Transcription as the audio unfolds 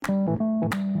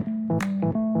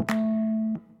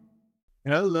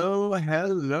Hello,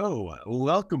 hello.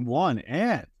 Welcome one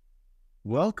and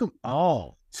welcome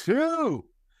all to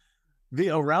the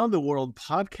Around the World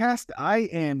podcast. I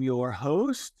am your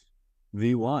host,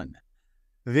 the one,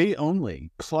 the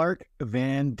only Clark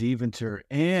Van Deventer.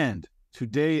 And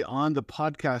today on the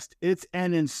podcast, it's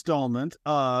an installment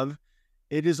of,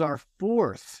 it is our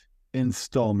fourth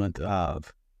installment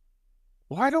of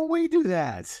Why Don't We Do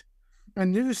That? A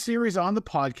new series on the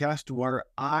podcast where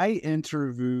I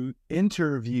interview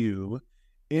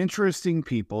interesting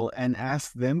people and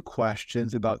ask them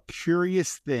questions about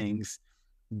curious things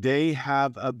they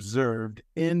have observed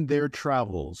in their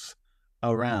travels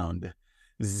around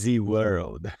the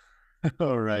world.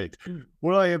 All right.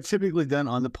 What I have typically done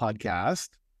on the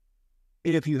podcast,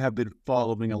 if you have been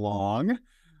following along,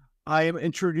 I am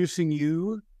introducing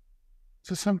you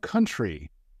to some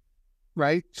country,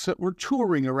 right? So we're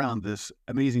touring around this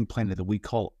amazing planet that we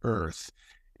call Earth.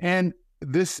 And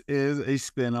this is a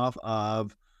spinoff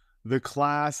of the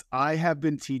class I have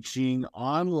been teaching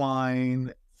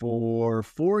online for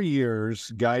 4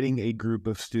 years, guiding a group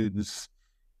of students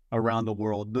around the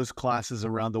world. Those classes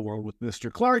around the world with Mr.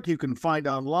 Clark, you can find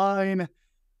online.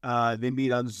 They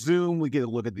meet on Zoom. We get a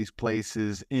look at these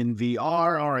places in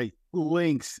VR. All right,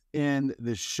 links in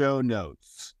the show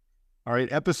notes. All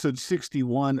right, episode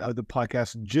 61 of the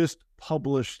podcast just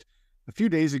published a few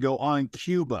days ago on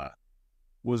Cuba,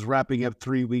 was wrapping up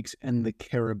 3 weeks in the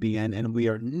Caribbean, and we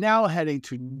are now heading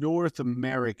to North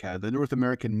America, the North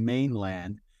American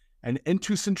mainland, and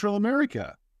into Central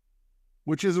America,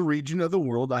 which is a region of the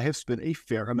world I have spent a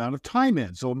fair amount of time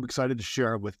in. So I'm excited to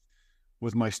share with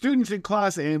my students in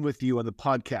class and with you on the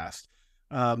podcast.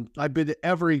 I've been to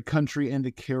every country in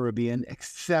the Caribbean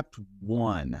except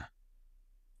one.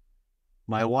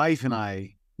 My wife and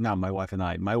my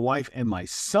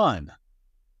son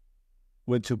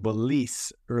went to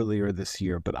Belize earlier this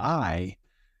year, but I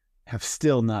have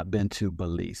still not been to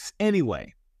Belize.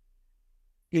 Anyway,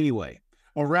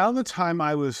 around the time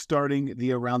I was starting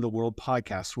the Around the World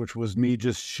podcast, which was me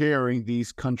just sharing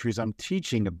these countries I'm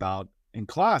teaching about in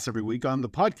class every week on the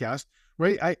podcast,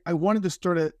 right? I wanted to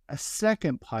start a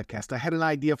second podcast. I had an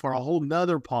idea for a whole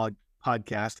nother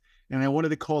podcast, and I wanted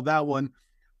to call that one,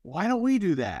 Why Don't We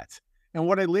Do That? And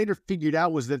what I later figured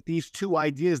out was that these two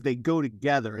ideas, they go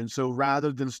together. And so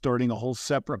rather than starting a whole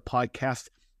separate podcast,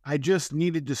 I just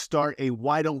needed to start a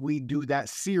Why Don't We Do That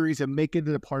series and make it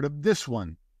a part of this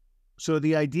one. So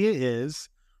the idea is,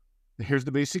 here's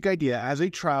the basic idea. As a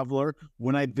traveler,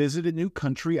 when I visit a new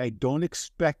country, I don't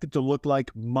expect it to look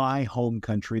like my home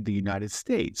country, the United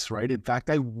States, right? In fact,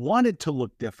 I want it to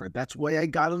look different. That's why I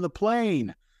got on the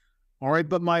plane. All right,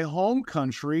 but my home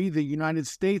country, the United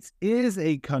States, is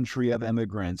a country of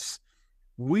immigrants.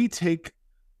 We take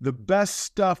the best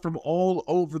stuff from all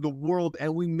over the world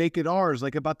and we make it ours.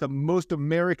 Like, about the most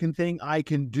American thing I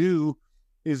can do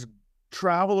is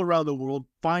travel around the world,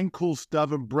 find cool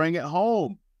stuff, and bring it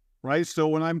home, right? So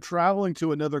when I'm traveling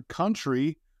to another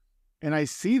country and I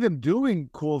see them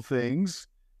doing cool things,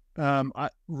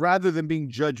 rather than being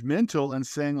judgmental and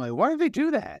saying, like, why do they do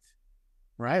that?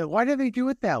 Right? Why do they do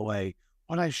it that way?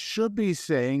 What I should be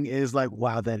saying is like,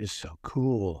 wow, that is so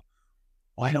cool.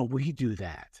 Why don't we do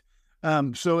that?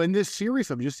 So in this series,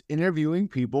 I'm just interviewing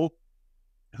people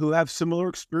who have similar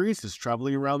experiences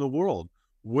traveling around the world.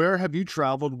 Where have you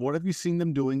traveled? What have you seen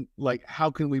them doing? Like, how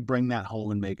can we bring that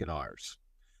home and make it ours?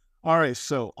 All right.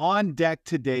 So on deck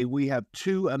today, we have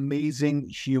two amazing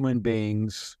human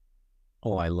beings.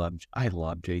 Oh, I love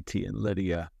JT and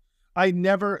Lydia.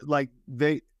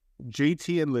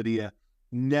 JT and Lydia,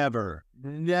 never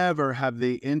have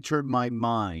they entered my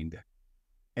mind,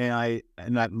 and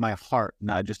my heart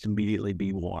not just immediately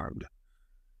be warmed.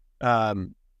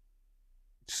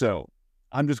 So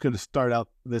I'm just going to start out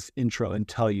this intro and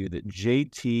tell you that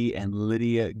JT and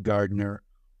Lydia Gardner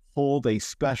hold a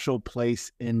special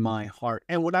place in my heart.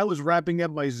 And when I was wrapping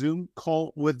up my Zoom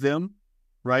call with them,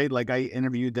 right, like I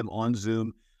interviewed them on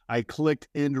Zoom, I clicked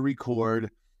end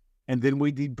record. And then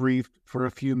we debriefed for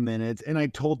a few minutes. And I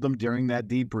told them during that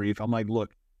debrief, I'm like,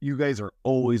 look, you guys are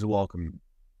always welcome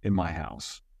in my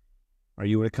house. Are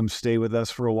you going to come stay with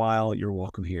us for a while? You're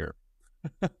welcome here.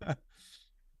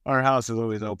 Our house is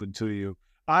always open to you.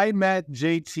 I met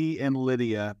JT and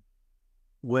Lydia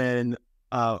when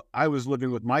I was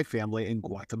living with my family in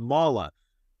Guatemala.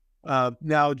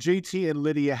 Now, JT and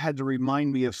Lydia had to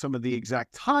remind me of some of the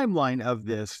exact timeline of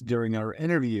this during our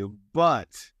interview, but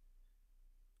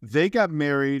they got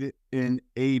married in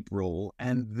April,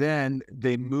 and then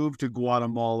they moved to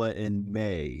Guatemala in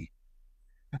May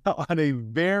on a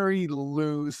very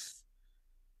loose,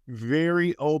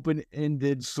 very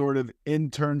open-ended sort of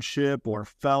internship or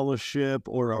fellowship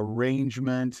or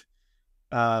arrangement.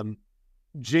 JT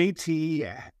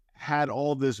had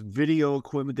all this video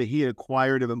equipment that he had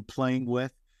acquired and been playing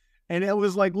with. And it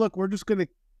was like, look, we're just going to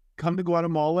come to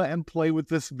Guatemala and play with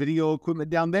this video equipment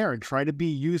down there and try to be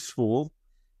useful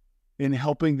in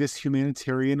helping this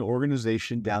humanitarian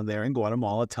organization down there in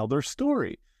Guatemala tell their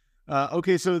story.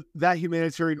 Okay, so that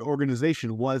humanitarian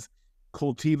organization was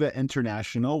Cultiva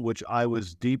International, which I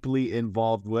was deeply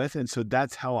involved with. And so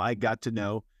that's how I got to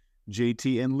know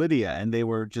JT and Lydia. And they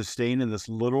were just staying in this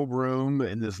little room,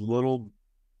 in this little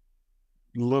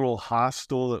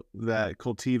hostel that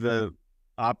Cultiva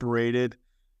operated.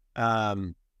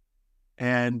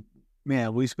 And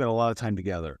man, we spent a lot of time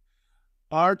together.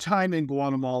 Our time in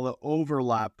Guatemala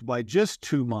overlapped by just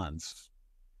 2 months.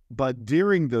 But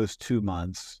during those 2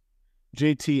 months,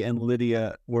 JT and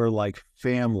Lydia were like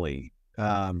family.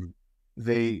 Our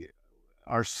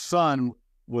son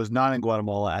was not in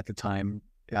Guatemala at the time.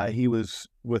 He was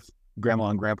with Grandma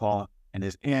and Grandpa and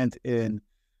his aunt in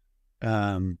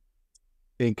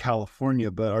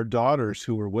California. But our daughters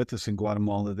who were with us in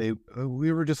Guatemala,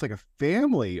 we were just like a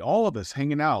family, all of us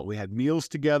hanging out. We had meals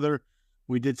together.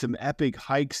 We did some epic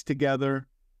hikes together.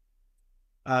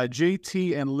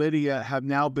 JT and Lydia have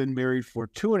now been married for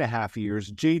 2.5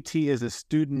 years. JT is a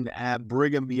student at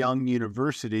Brigham Young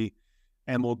University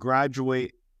and will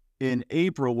graduate in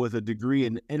April with a degree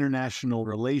in international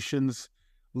relations.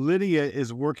 Lydia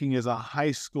is working as a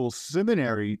high school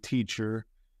seminary teacher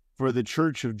for the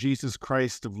Church of Jesus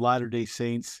Christ of Latter-day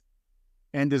Saints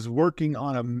and is working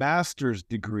on a master's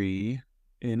degree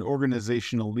in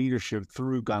organizational leadership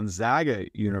through Gonzaga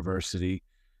University.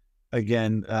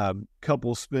 Again,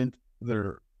 couple spent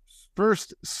their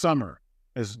first summer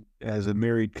as a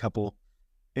married couple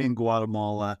in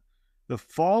Guatemala. The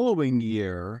following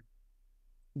year,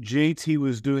 JT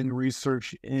was doing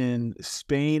research in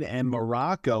Spain and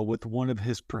Morocco with one of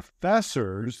his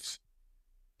professors.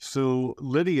 So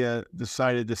Lydia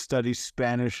decided to study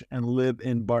Spanish and live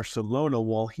in Barcelona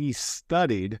while he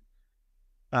studied.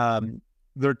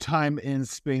 Their time in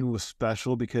Spain was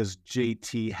special because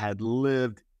JT had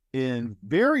lived in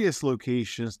various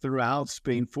locations throughout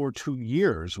Spain for 2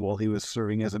 years while he was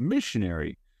serving as a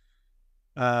missionary.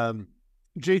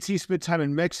 JT spent time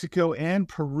in Mexico and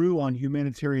Peru on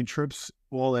humanitarian trips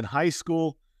while in high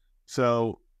school.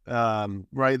 So,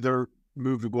 right, their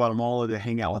move to Guatemala to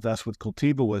hang out with us with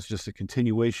Cultiva was just a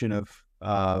continuation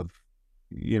of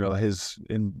his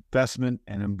investment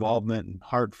and involvement and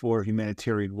heart for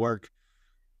humanitarian work.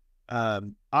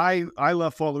 I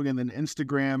love following them on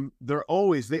Instagram. They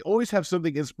always have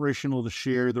something inspirational to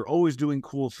share. They're always doing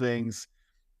cool things.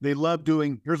 They love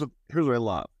doing, here's what I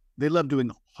love. They love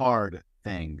doing hard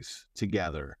things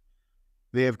together.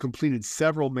 They have completed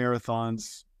several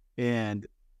marathons and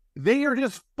they are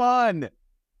just fun.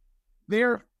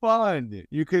 They're fun.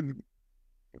 You could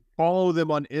follow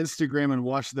them on Instagram and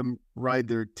watch them ride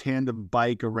their tandem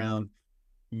bike around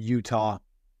Utah.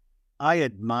 I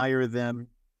admire them.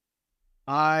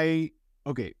 Let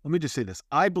me just say this.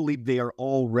 I believe they are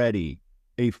already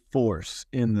a force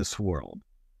in this world,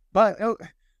 but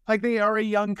like they are a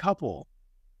young couple.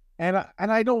 And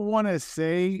I don't want to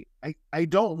say, I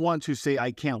don't want to say,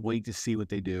 I can't wait to see what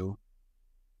they do.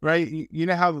 Right? You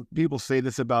know how people say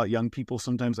this about young people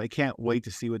sometimes, I can't wait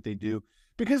to see what they do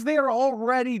because they are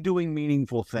already doing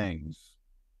meaningful things.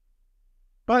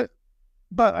 But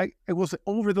I will say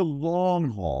over the long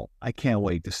haul, I can't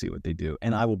wait to see what they do.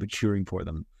 And I will be cheering for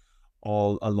them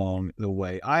all along the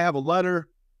way. I have a letter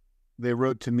they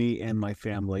wrote to me and my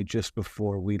family just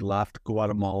before we left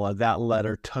Guatemala. That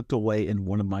letter, tucked away in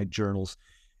one of my journals,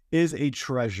 is a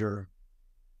treasure.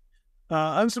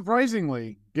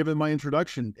 Unsurprisingly, given my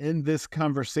introduction, in this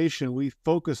conversation, we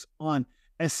focus on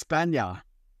España.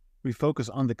 We focus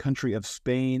on the country of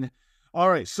Spain. All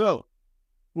right, so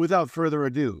without further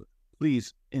ado,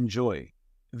 please enjoy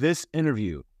this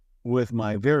interview with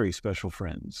my very special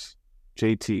friends,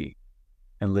 JT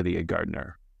and Lydia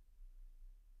Gardner.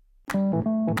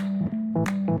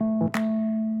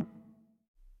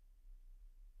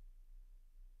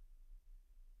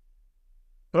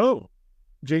 Oh,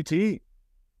 JT,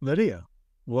 Lydia,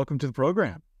 welcome to the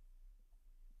program.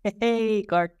 Hey,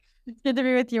 Clark. It's good to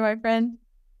be with you, my friend.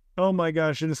 Oh my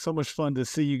gosh, it is so much fun to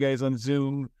see you guys on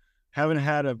Zoom. Haven't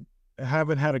had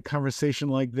a conversation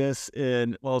like this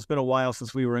it's been a while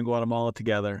since we were in Guatemala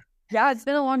together. Yeah, it's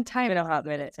been a long time. In a hot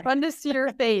minute. It's fun to see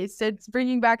your face. It's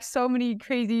bringing back so many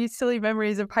crazy, silly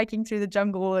memories of hiking through the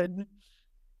jungle and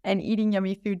eating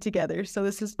yummy food together. So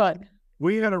this is fun.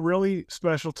 We had a really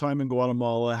special time in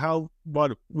Guatemala.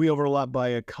 We overlapped by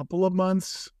a couple of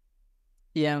months.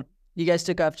 Yeah. You guys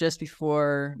took off just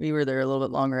before we were there, a little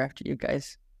bit longer after you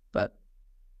guys, but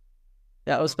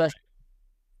that was special.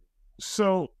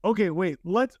 So, okay, wait,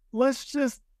 let's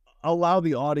just allow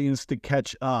the audience to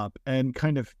catch up and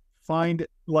kind of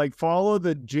follow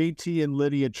the JT and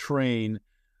Lydia train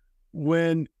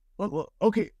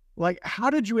okay, like, how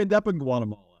did you end up in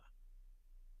Guatemala?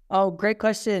 Oh, great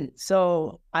question.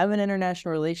 So I'm an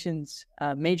international relations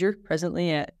major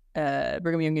presently at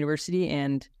Brigham Young University,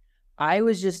 and I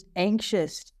was just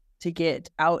anxious to get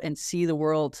out and see the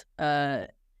world,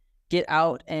 get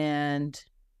out and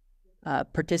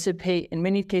participate. In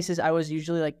many cases, I was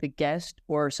usually like the guest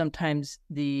or sometimes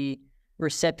the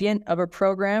recipient of a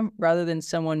program rather than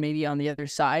someone maybe on the other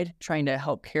side trying to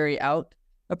help carry out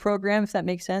a program, if that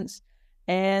makes sense.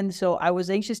 And so I was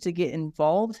anxious to get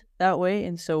involved that way.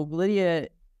 And so Lydia,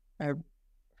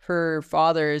 her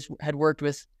father had worked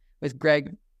with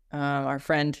Greg, our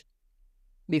friend,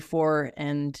 before,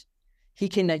 and he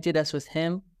connected us with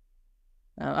him.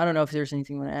 I don't know if there's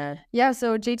anything you want to add. Yeah,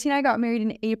 so JT and I got married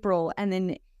in April, and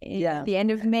then at the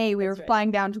end of May, we were flying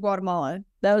down to Guatemala.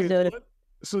 That was good.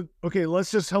 So, okay,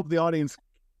 let's just help the audience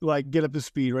get up to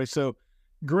speed, right? So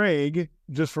Greg,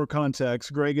 just for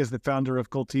context, Greg is the founder of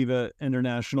Cultiva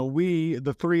International.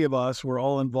 The three of us, were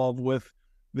all involved with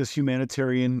this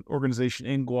humanitarian organization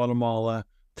in Guatemala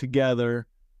together.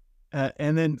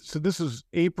 And then, so this was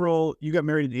April, you got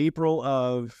married in April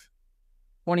of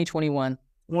 2021.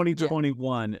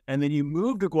 2021. Yeah. And then you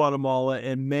moved to Guatemala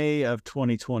in May of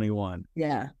 2021.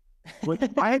 Yeah.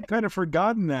 I had kind of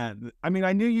forgotten that. I mean,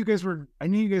 I knew you guys were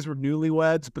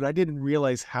newlyweds, but I didn't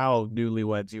realize how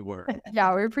newlyweds you were.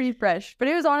 Yeah, we were pretty fresh, but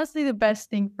it was honestly the best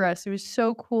thing for us. It was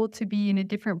so cool to be in a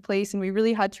different place, and we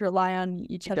really had to rely on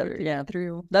each other. Yeah,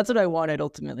 through. That's what I wanted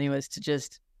ultimately, was to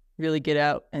just really get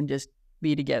out and just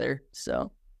be together.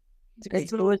 So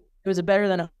it was a better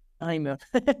than a honeymoon.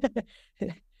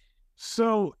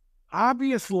 So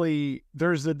obviously,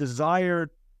 there's a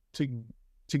desire to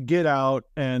get out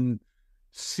and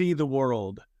see the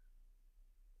world.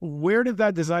 Where did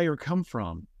that desire come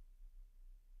from?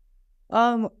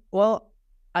 Well,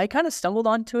 I kind of stumbled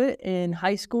onto it in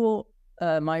high school.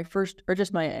 My first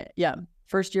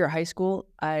year of high school,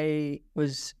 I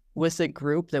was with a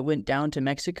group that went down to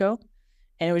Mexico,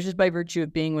 and it was just by virtue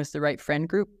of being with the right friend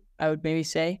group, I would maybe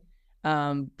say.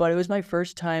 But it was my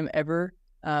first time ever.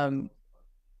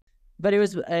 But it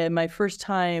was my first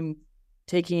time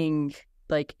taking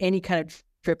like any kind of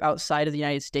trip outside of the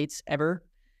United States ever.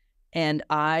 And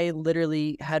I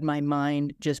literally had my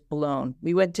mind just blown.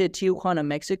 We went to Tijuana,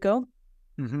 Mexico.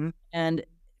 Mm-hmm. And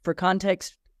for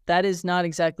context, that is not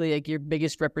exactly like your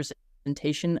biggest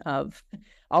representation of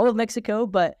all of Mexico,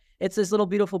 but it's this little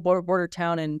beautiful border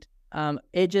town. And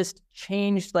it just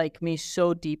changed like me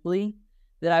so deeply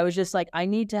that I was just like, I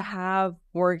need to have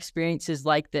more experiences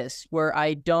like this where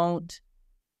I don't,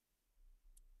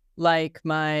 like,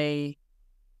 my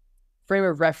frame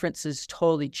of reference is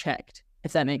totally checked,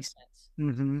 if that makes sense.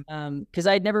 Mm-hmm. Because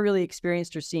I'd never really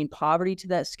experienced or seen poverty to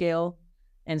that scale.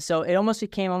 And so it almost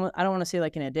became, I don't want to say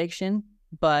like an addiction,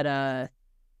 but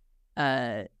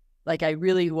like I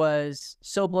really was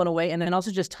so blown away, and then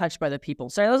also just touched by the people.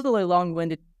 Sorry, that was a really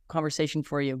long-winded conversation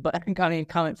for you, but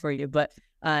comment for you. But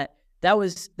that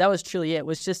was truly it. It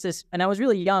was just this, and I was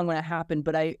really young when it happened,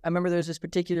 but I remember there was this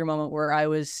particular moment where I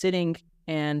was sitting,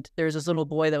 and there was this little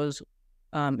boy that was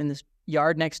in this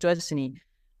yard next to us, and he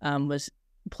was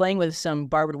playing with some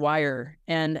barbed wire,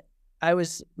 and I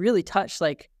was really touched.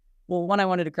 Like, well, one, I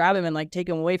wanted to grab him and like take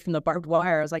him away from the barbed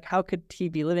wire. I was like, how could he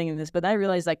be living in this? But then I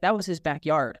realized like that was his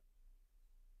backyard.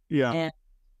 Yeah. And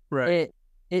right.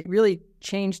 It really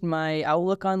changed my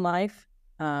outlook on life,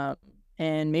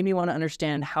 and made me want to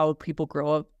understand how people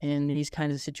grow up in these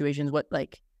kinds of situations, what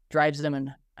like drives them.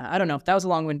 And I don't know if that was a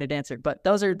long-winded answer, but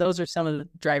those are some of the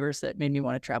drivers that made me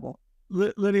want to travel.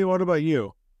 Lydia, what about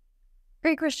you?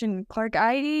 Great question, Clark.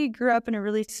 I grew up in a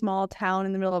really small town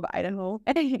in the middle of Idaho,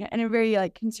 in a very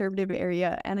like conservative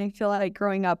area. And I feel like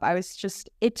growing up, I was just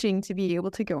itching to be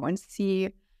able to go and see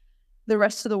the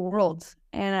rest of the world.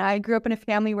 And I grew up in a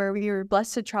family where we were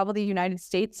blessed to travel the United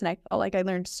States, and I felt like I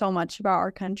learned so much about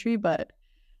our country. But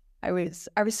I was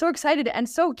so excited and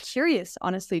so curious,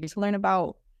 honestly, to learn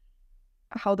about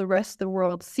how the rest of the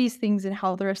world sees things and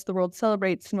how the rest of the world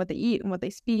celebrates and what they eat and what they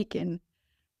speak. And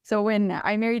so when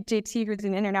I married JT, who's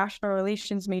an international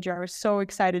relations major, I was so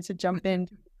excited to jump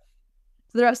into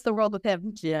the rest of the world with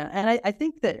him. Yeah, and I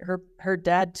think that her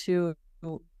dad too,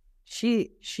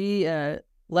 she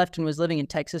left and was living in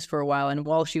Texas for a while, and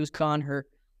while she was gone, her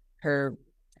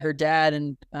dad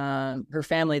and her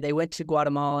family, they went to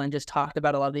Guatemala and just talked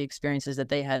about a lot of the experiences that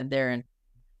they had there. And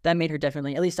that made her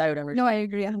definitely, at least I would ever. No, I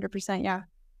agree 100%. Yeah.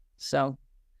 So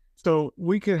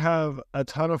we could have a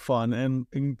ton of fun. And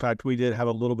in fact, we did have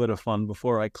a little bit of fun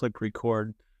before I clicked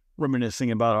record,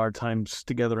 reminiscing about our times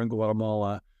together in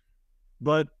Guatemala.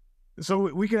 But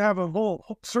so we could have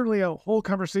certainly a whole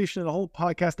conversation, a whole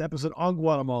podcast episode on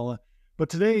Guatemala. But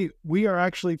today we are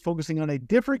actually focusing on a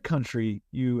different country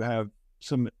you have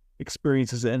some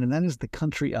experiences in, and that is the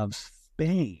country of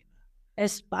Spain.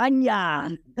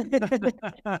 España.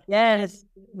 Yes,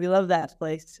 we love that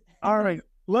place. All right,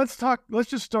 let's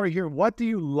just start here. What do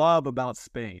you love about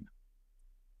Spain?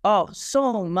 Oh,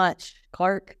 so much,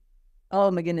 Clark. Oh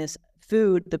my goodness.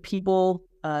 Food, the people,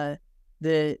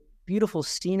 the beautiful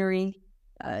scenery,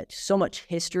 so much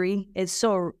history. It's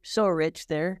so rich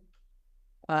there.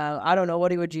 I don't know.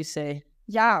 What would you say?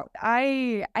 Yeah,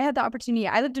 I had the opportunity.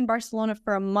 I lived in Barcelona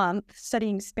for a month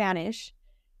studying Spanish.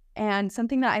 And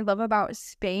something that I love about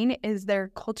Spain is their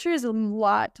culture is a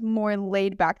lot more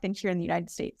laid back than here in the United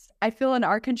States. I feel in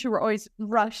our country, we're always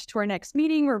rushed to our next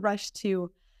meeting. We're rushed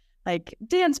to like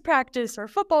dance practice or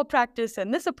football practice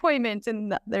and this appointment.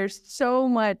 And there's so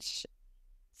much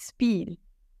speed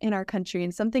in our country.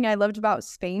 And something I loved about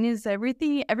Spain is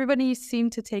everybody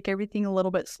seemed to take everything a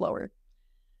little bit slower.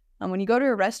 When you go to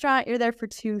a restaurant, you're there for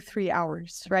 2-3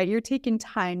 hours, right? You're taking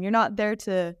time. You're not there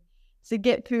to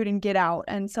get food and get out.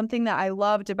 And something that I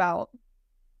loved about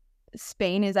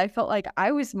Spain is I felt like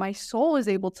my soul was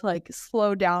able to like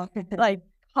slow down, like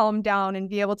calm down and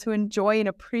be able to enjoy and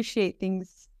appreciate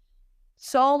things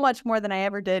so much more than I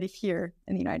ever did here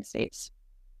in the United States.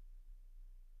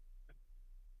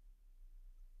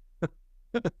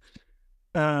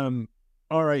 All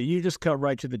right, you just cut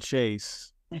right to the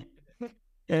chase.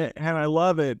 And I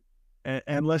love it.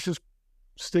 And let's just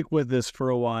stick with this for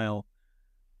a while.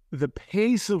 The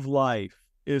pace of life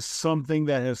is something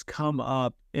that has come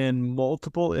up in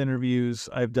multiple interviews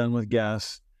I've done with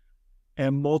guests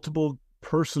and multiple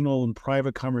personal and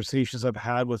private conversations I've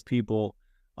had with people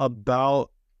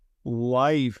about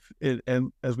life.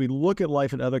 And as we look at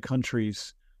life in other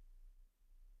countries,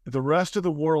 the rest of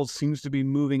the world seems to be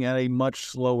moving at a much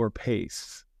slower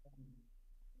pace.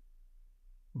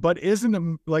 But isn't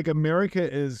it like America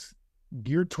is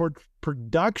geared toward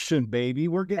production, baby?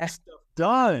 We're getting stuff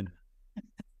done.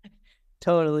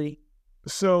 Totally.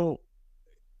 So,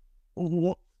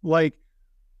 like,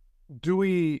 do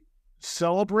we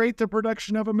celebrate the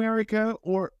production of America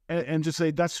and just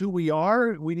say that's who we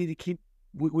are? We need to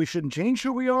we shouldn't change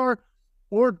who we are?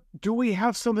 Or do we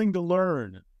have something to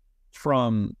learn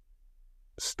from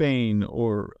Spain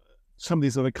or some of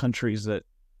these other countries that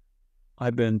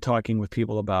I've been talking with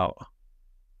people about?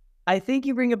 I think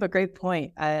you bring up a great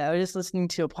point. I was just listening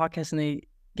to a podcast and they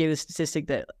gave a statistic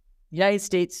that the United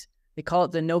States, they call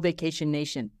it the no vacation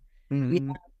nation. Mm-hmm. We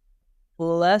have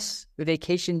less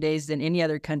vacation days than any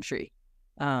other country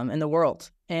in the world.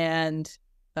 And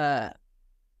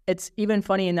it's even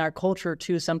funny in our culture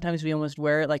too. Sometimes we almost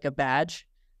wear it like a badge.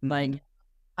 Mm-hmm. Like,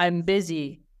 I'm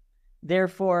busy,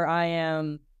 therefore I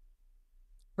am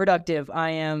productive.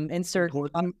 I am insert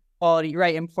quality,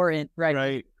 right? Important, right?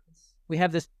 Right. We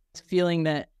have this feeling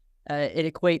that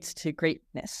it equates to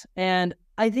greatness, and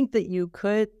I think that you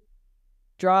could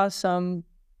draw some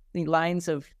lines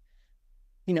of,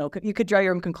 you could draw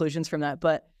your own conclusions from that.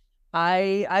 But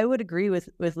I would agree with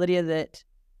Lydia that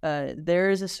there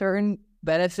is a certain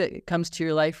benefit that comes to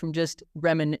your life from just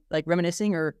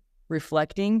reminiscing or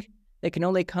reflecting that can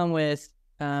only come with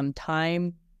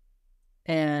time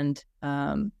and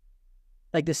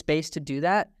like the space to do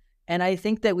that. And I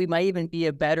think that we might even be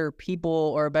a better people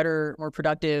or a better, more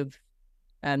productive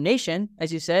nation,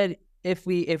 as you said, if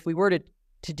we were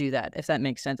to do that, if that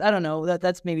makes sense. I don't know.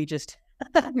 That's maybe just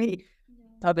me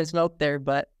up in smoke there,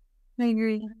 but I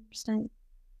agree 100%.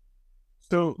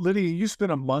 So, Lydia, you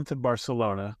spent a month in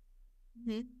Barcelona.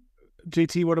 Mm-hmm.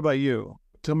 JT, what about you?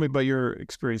 Tell me about your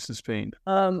experience in Spain.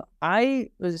 I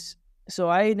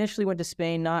initially went to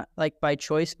Spain, not like by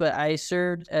choice, but I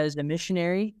served as a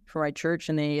missionary for my church,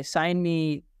 and they assigned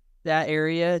me that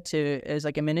area as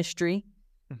like a ministry.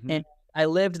 Mm-hmm. And I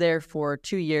lived there for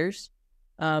 2 years.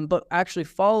 But actually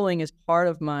following as part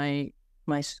of my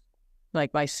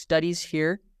studies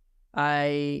here,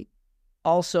 I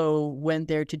also went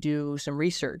there to do some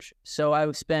research. So I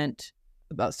spent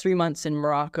about 3 months in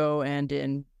Morocco and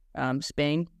in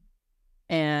Spain.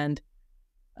 And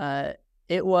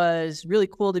it was really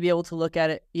cool to be able to look at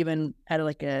it even at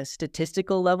like a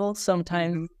statistical level.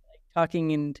 Sometimes mm-hmm.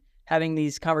 talking and having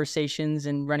these conversations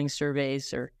and running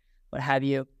surveys or what have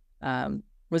you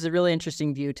was a really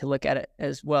interesting view to look at it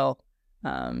as well.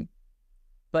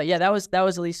 But yeah, that was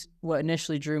at least what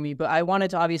initially drew me. But I wanted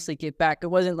to obviously get back. It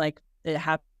wasn't like it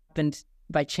happened happened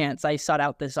by chance. I sought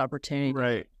out this opportunity.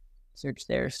 Right. Search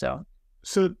there. So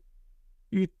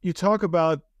you talk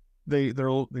about they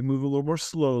move a little more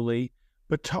slowly,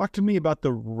 but talk to me about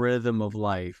the rhythm of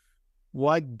life.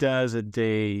 What does a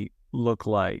day look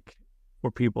like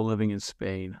for people living in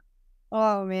Spain?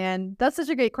 Oh man, that's such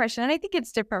a great question. And I think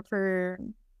it's different for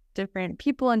different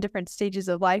people in different stages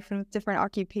of life and with different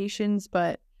occupations.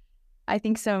 But I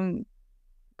think some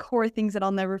core things that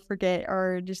I'll never forget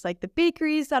are just like the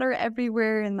bakeries that are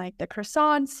everywhere and like the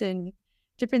croissants and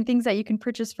different things that you can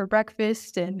purchase for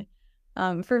breakfast. And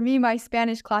for me, my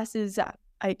Spanish classes,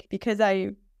 like because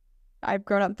I've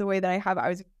grown up the way that I have, I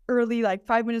was early, like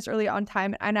 5 minutes early on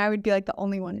time, and I would be like the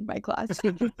only one in my class.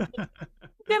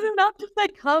 Because it's not just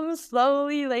like come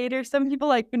slowly later. Some people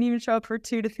like wouldn't even show up for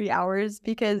 2 to 3 hours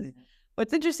because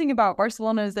what's interesting about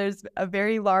Barcelona is there's a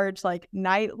very large like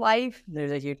nightlife.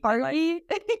 there's a huge Party.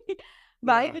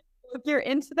 But if you're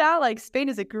into that, like Spain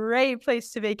is a great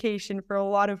place to vacation for a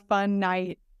lot of fun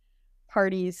night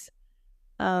parties.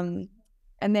 And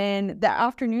then the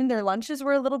afternoon, their lunches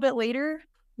were a little bit later.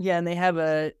 Yeah, and they have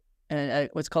a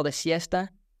what's called a siesta.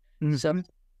 Mm-hmm. So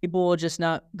people will just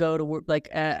not go to work. Like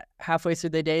halfway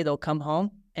through the day, they'll come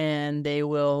home and they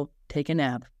will take a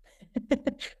nap.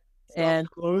 And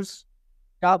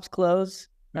shops close.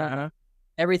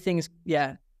 Everything's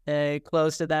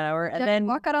closed at that hour, and then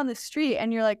walk out on the street,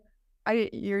 and you're like,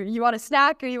 you want a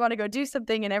snack or you want to go do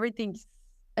something, and everything's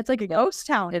it's like a ghost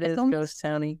town. It is ghost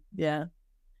towny, yeah.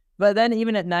 But then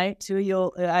even at night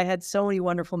too, I had so many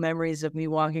wonderful memories of me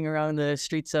walking around the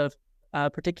streets of,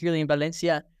 particularly in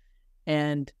Valencia,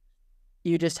 and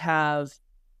you just have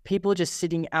people just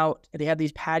sitting out. They have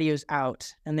these patios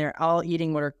out, and they're all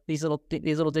eating what are these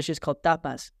little dishes called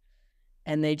tapas,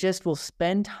 and they just will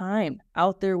spend time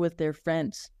out there with their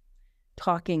friends,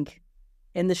 talking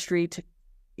in the street,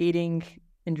 eating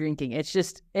and drinking. It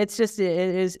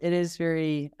is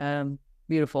very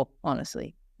beautiful,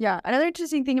 honestly. Yeah. Another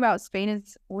interesting thing about Spain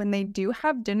is when they do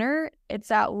have dinner, it's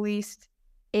at least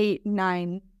 8,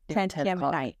 9, 10 p.m.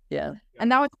 at night. Yeah.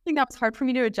 And that was something that was hard for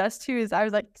me to adjust to is I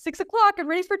was like, 6 o'clock, I'm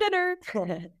ready for dinner.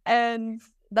 And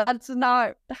that's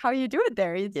not how you do it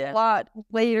there. It's a lot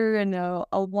later and a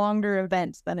longer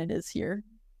event than it is here.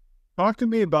 Talk to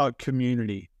me about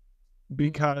community,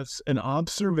 because an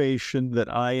observation that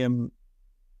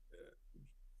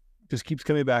just keeps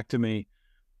coming back to me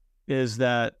is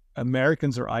that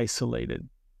Americans are isolated,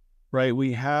 right?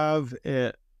 We have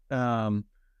a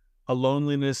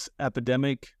loneliness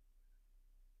epidemic.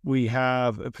 We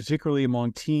have, particularly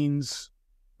among teens,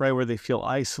 right, where they feel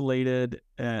isolated.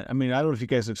 And I mean, I don't know if you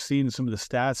guys have seen some of the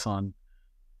stats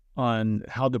on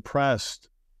how depressed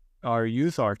our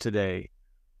youth are today.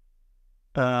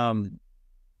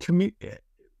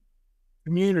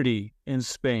 Community in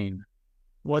Spain,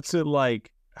 what's it like?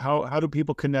 How do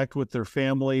people connect with their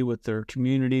family, with their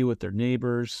community, with their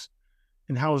neighbors?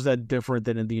 And how is that different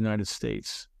than in the United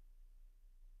States?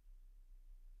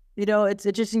 It's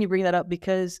interesting you bring that up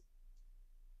because,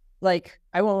 like,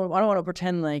 I don't want to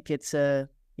pretend like it's a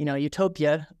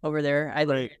utopia over there.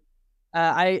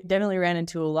 I definitely ran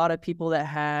into a lot of people that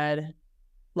had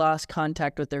lost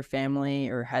contact with their family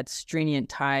or had stringent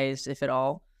ties, if at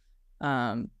all.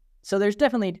 So there's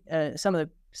definitely some of the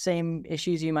same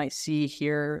issues you might see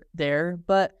here, there.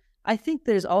 But I think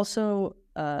there's also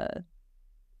a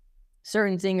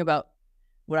certain thing about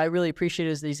what I really appreciate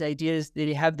is these ideas that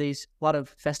you have a lot of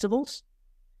festivals.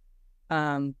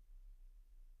 And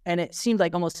it seemed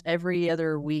like almost every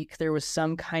other week there was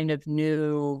some kind of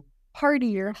new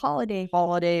party or holiday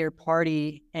or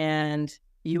party. And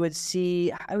you would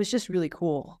see, it was just really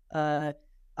cool.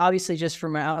 Obviously, just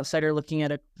from an outsider looking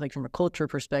at it, like from a culture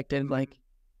perspective, like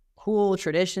cool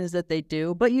traditions that they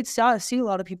do. But you'd see a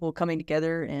lot of people coming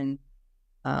together, and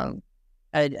I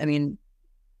mean,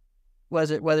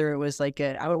 whether it was like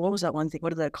what was that one thing?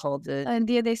 What is that called?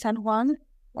 Dia de San Juan,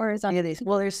 or is that?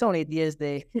 Well, there's so many dias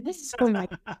de.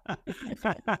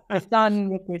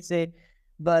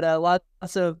 But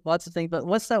lots of things. But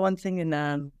what's that one thing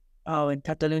in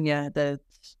Catalonia, the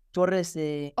Torres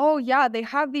de? Oh yeah, they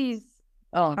have these.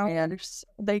 Oh man,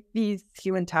 like these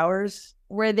human towers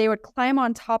where they would climb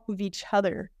on top of each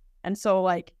other, and so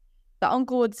like the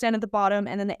uncle would stand at the bottom,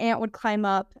 and then the aunt would climb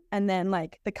up, and then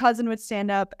like the cousin would stand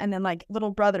up, and then like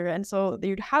little brother, and so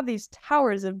you'd have these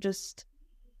towers of just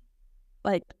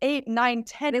like 8, 9,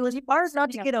 10. It was hard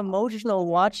not to get emotional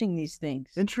watching these things.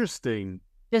 Interesting.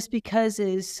 Just because it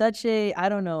is such a, I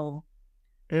don't know.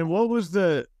 And what was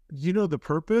the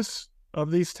purpose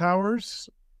of these towers?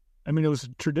 I mean, it was a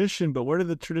tradition, but where did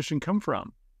the tradition come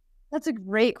from? That's a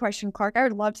great question, Clark. I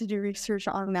would love to do research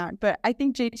on that. But I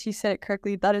think JT said it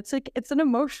correctly, that it's an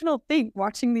emotional thing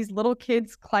watching these little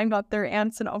kids climb up their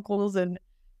aunts and uncles and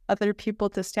other people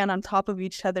to stand on top of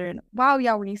each other. And wow,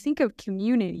 yeah, when you think of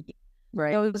community,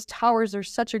 Right. those towers are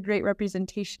such a great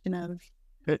representation of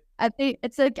It- I think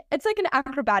it's like an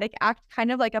acrobatic act,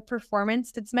 kind of like a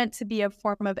performance. It's meant to be a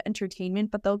form of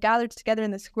entertainment, but they'll gather together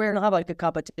in the square. You'll have like a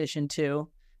competition too,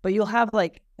 but you'll have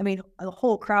like, I mean, the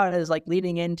whole crowd is like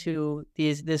leading into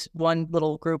this one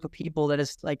little group of people that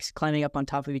is like climbing up on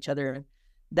top of each other.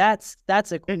 That's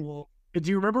a cool. Do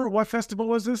you remember what festival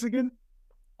was this again?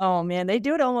 Oh man, they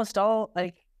do it almost all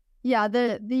like Yeah,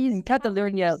 in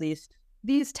Catalonia at least.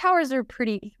 these towers are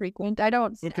pretty frequent. I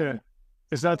don't Okay.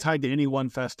 It's not tied to any one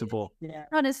festival. Yeah.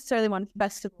 not necessarily one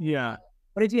festival. Yeah.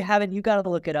 But if you haven't, you got to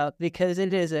look it up because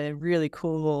it is a really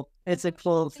cool. It's a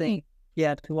cool thing.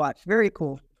 Yeah, to watch. Very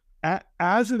cool.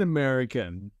 As an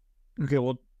American, okay,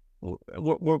 well,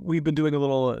 we've been doing a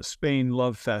little Spain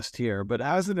love fest here, but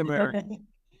as an American,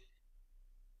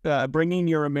 bringing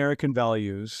your American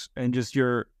values and just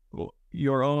your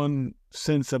own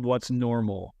sense of what's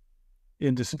normal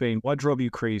into Spain, what drove you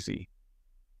crazy?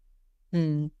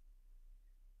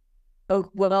 Oh,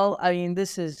 well, I mean, one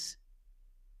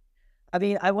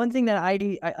thing that I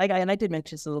did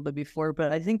mention this a little bit before,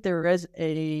 but I think there is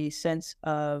a sense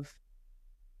of,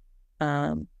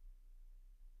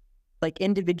 like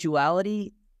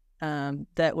individuality,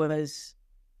 that was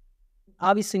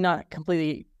obviously not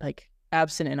completely like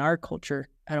absent in our culture.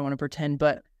 I don't want to pretend,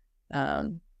 but,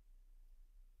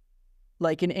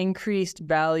 like an increased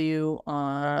value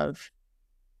of,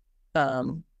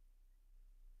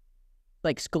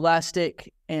 like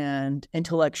scholastic and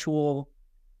intellectual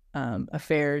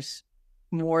affairs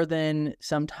more than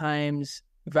sometimes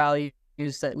values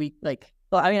that we like.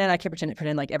 Well, I mean, and I can't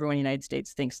pretend like everyone in the United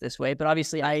States thinks this way, but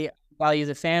obviously I value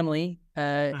the family.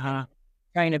 Trying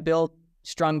to build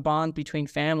strong bond between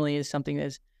family is something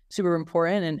that's super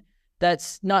important, and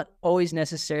that's not always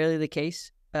necessarily the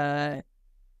case. And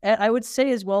I would say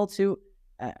as well too,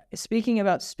 speaking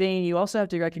about Spain, you also have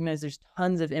to recognize there's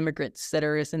tons of immigrants that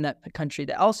are in that country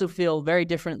that also feel very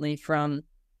differently from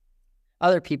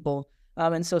other people.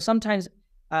 And so sometimes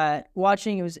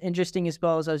watching, it was interesting as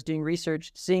well as I was doing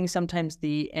research, seeing sometimes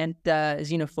the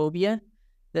xenophobia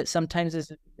that sometimes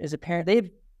is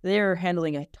apparent. They're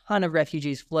handling a ton of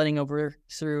refugees flooding over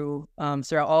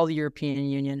throughout all the European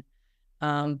Union.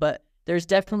 But there's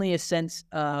definitely a sense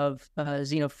of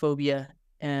xenophobia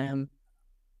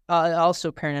also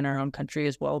apparent in our own country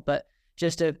as well, but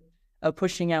just a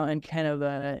pushing out and kind of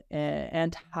a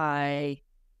anti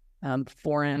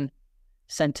foreign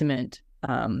sentiment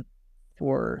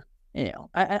for,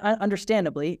 I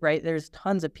understandably, right? There's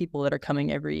tons of people that are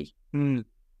coming every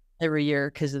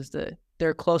year because of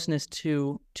their closeness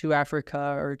to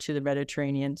Africa or to the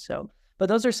Mediterranean. So, but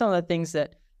those are some of the things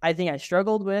that I think I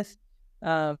struggled with,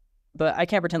 but I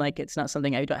can't pretend like it's not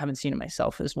something I haven't seen in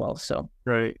myself as well. So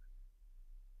Right.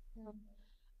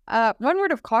 One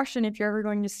word of caution if you're ever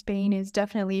going to Spain is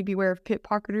definitely beware of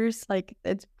pickpocketers. Like,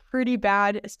 it's pretty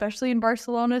bad, especially in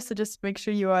Barcelona. So just make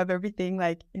sure you have everything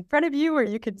like in front of you where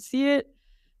you can see it.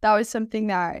 That was something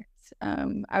that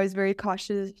I was very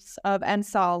cautious of and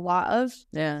saw a lot of.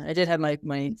 yeah, I did have my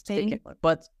ticket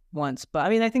but once, but I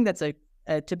mean, I think that's a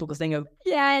typical thing of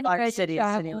large cities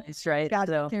anyways, right?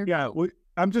 So Yeah.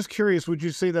 I'm just curious, would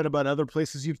you say that about other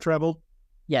places you've traveled?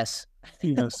 yes.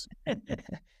 Yes.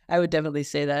 I would definitely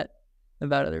say that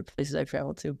about other places I've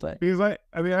traveled to, but Because I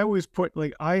always put,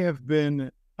 like, I've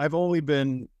only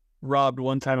been robbed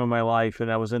one time in my life,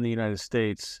 and I was in the United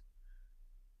States,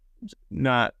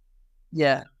 not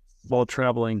yeah, while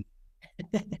traveling.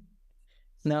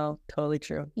 no, totally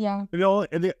true. Yeah.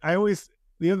 And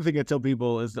the other thing I tell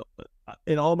people is that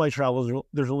in all my travels,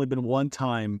 there's only been one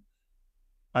time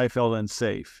I felt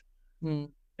unsafe.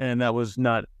 And that was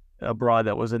not abroad.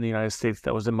 That was in the United States.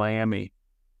 That was in Miami.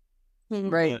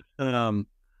 Right.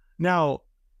 Now,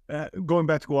 going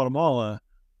back to Guatemala,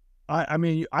 I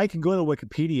mean, I can go to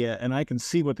Wikipedia and I can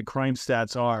see what the crime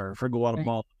stats are for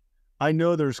Guatemala. Right. I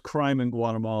know there's crime in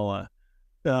Guatemala.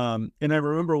 And I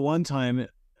remember one time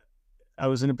I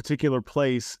was in a particular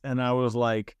place and I was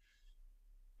like,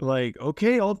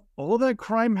 okay, all that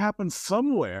crime happens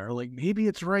somewhere. Like, maybe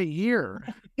it's right here.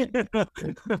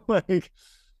 Like,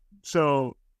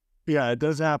 so yeah, it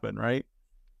does happen, right?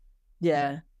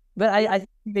 Yeah. But I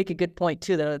make a good point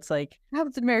too, that it's like It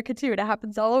happens in America too. It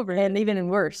happens all over. and even in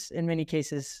worse in many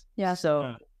cases. Yeah.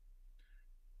 So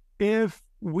if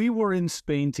we were in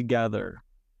Spain together,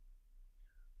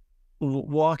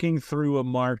 walking through a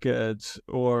market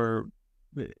or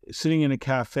sitting in a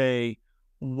cafe,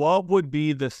 what would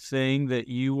be the thing that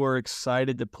you were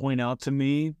excited to point out to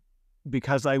me?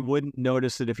 Because I wouldn't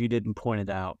notice it if you didn't point it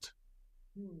out.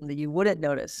 That you wouldn't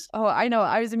notice. Oh, I know.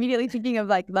 I was immediately thinking of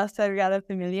like La Sagrada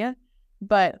Familia,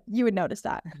 but you would notice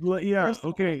that. Well, yeah.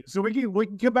 Okay. So we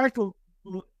can get back to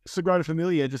Sagrada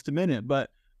Familia in just a minute. But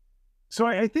so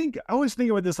I think I always think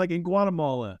about this like in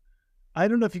Guatemala. I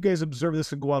don't know if you guys observe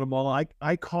this in Guatemala.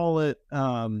 I call it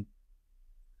I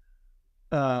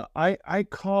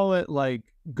call it like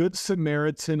Good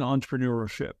Samaritan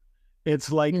entrepreneurship.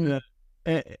 It's like and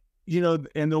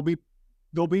there'll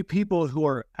be people who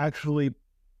are actually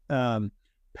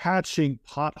patching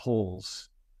potholes.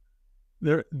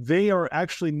 They are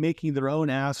actually making their own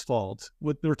asphalt.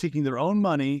 They're taking their own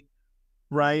money,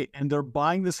 right? And they're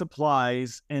buying the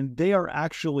supplies, and they are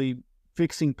actually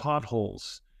fixing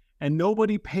potholes. And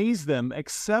nobody pays them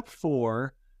except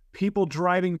for people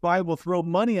driving by will throw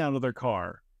money out of their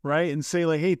car, right? And say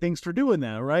like, hey, thanks for doing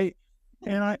that, right?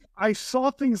 And I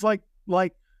saw things like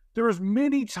there was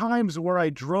many times where I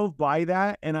drove by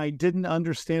that and I didn't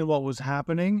understand what was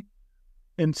happening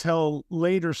until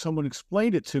later someone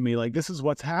explained it to me, like, this is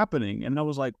what's happening. And I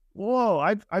was like, whoa,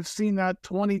 I've seen that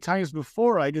 20 times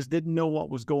before. I just didn't know what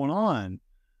was going on.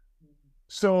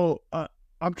 So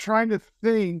I'm trying to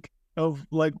think of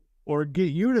like, or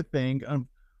get you to think of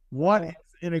what is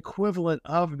an equivalent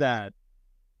of that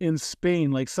in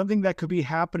Spain, like something that could be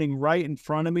happening right in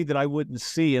front of me that I wouldn't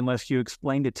see unless you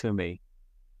explained it to me.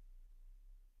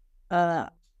 I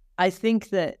think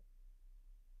that,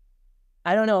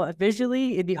 I don't know,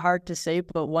 visually it'd be hard to say,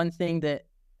 but one thing that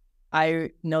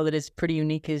I know that is pretty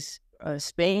unique is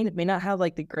Spain may not have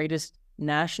like the greatest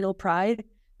national pride,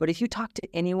 but if you talk to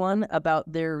anyone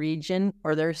about their region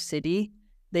or their city,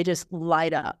 they just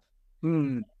light up.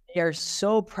 They are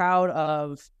so proud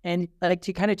of, and like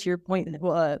to your point,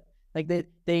 like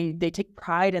they take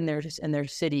pride in their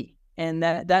city, and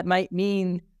that might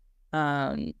mean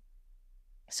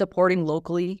supporting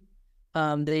locally,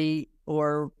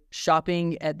 or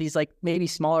shopping at these like maybe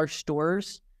smaller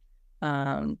stores,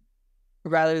 rather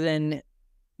than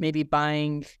maybe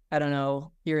buying, I don't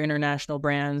know, your international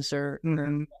brands or what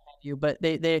have you. But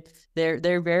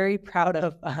they're very proud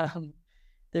of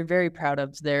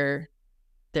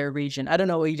their region. I don't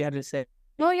know what you had to say.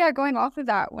 Well, yeah, going off of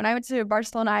that, when I went to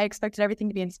Barcelona, I expected everything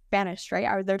to be in Spanish, right?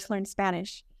 I was there to learn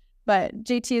Spanish. But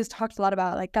JT has talked a lot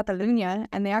about like Catalonia,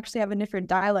 and they actually have a different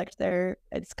dialect there.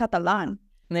 It's Catalan.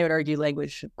 And they would argue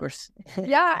language, of course.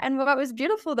 Yeah, and what was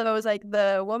beautiful though was like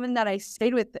the woman that I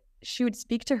stayed with, she would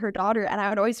speak to her daughter, and I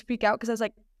would always freak out because I was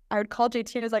like, I would call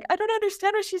JT and I was like, I don't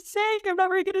understand what she's saying. I'm not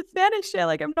very good at Spanish yet.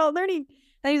 Like, I'm not learning.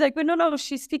 And he's like, but no,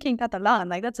 she's speaking Catalan.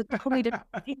 Like, that's a totally different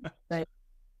thing. Right.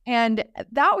 And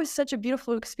that was such a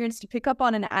beautiful experience to pick up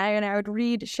on. And I would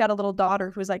read, she had a little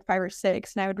daughter who was like 5 or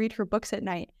 6, and I would read her books at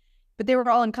night. But they were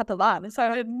all in Catalan, so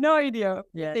I had no idea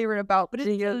what they were about. But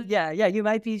you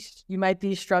might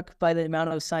be struck by the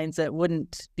amount of signs that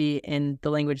wouldn't be in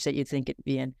the language that you think it'd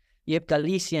be in. You have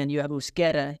Galician, you have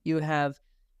Euskera, you have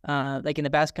like in the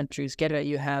Basque Country, Euskera,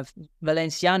 you have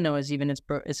Valenciano is even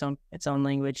its own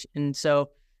language, and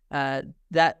so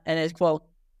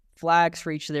flags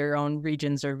for each of their own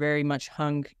regions are very much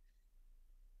hung,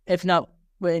 if not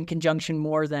in conjunction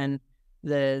more than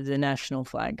the national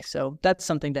flag. So that's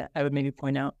something that I would maybe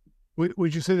point out.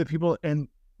 Would you say that people, and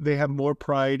they have more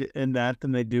pride in that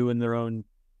than they do in their own?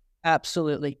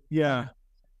 Absolutely. Yeah.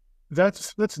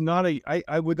 That's not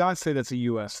I would not say that's a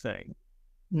U.S. thing.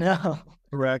 No.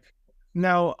 Correct.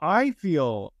 Now, I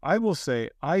feel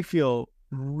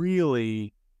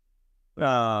really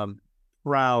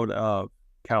proud of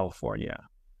California.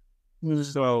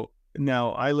 So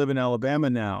now I live in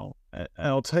Alabama now.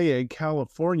 I'll tell you, in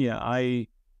California,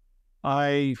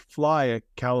 I fly a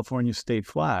California state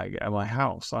flag at my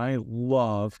house. I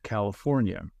love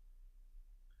California.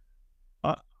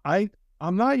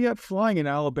 I'm not yet flying an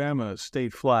Alabama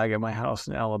state flag at my house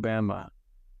in Alabama.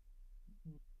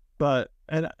 But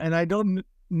and I don't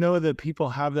know that people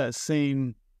have that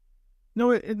same.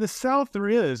 No, in the South there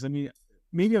is. I mean,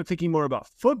 maybe I'm thinking more about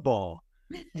football.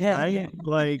 Yeah.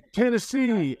 Like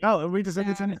Tennessee. We just had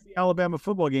the Tennessee Alabama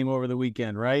football game over the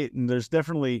weekend, right? And there's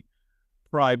definitely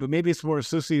pride, but maybe it's more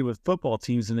associated with football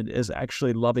teams than it is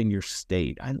actually loving your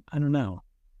state. I don't know.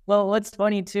 Well, what's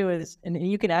funny too is, and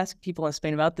you can ask people in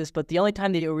Spain about this, but the only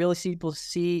time that you really see people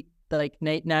see the like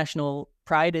national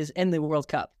pride is in the World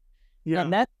Cup. Yeah,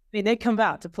 and they come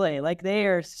out to play, like they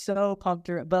are so pumped.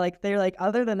 But like they're like,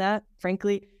 other than that,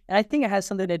 frankly, and I think it has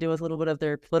something to do with a little bit of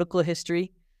their political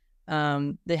history.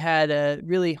 They had a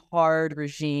really hard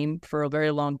regime for a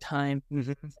very long time,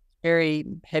 very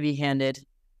heavy-handed,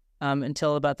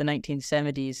 until about the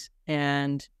 1970s.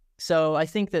 And so I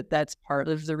think that that's part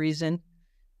of the reason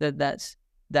that that's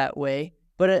that way.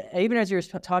 But even as you were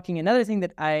talking, another thing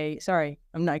that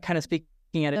I'm not kind of speaking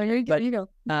at it. No, you go.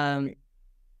 An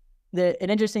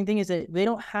interesting thing is that they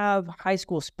don't have high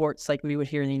school sports like we would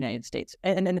here in the United States.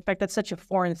 And in fact, that's such a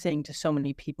foreign thing to so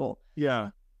many people. Yeah.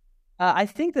 I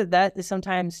think that is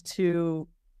sometimes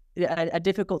a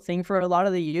difficult thing for a lot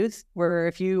of the youth, where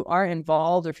if you aren't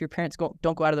involved or if your parents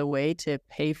don't go out of the way to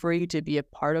pay for you to be a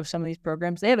part of some of these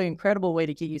programs, they have an incredible way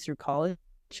to get you through college.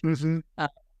 Mm-hmm.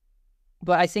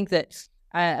 But I think that,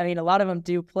 I mean, a lot of them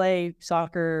do play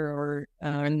soccer or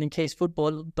in the case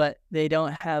football, but they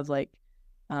don't have like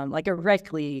a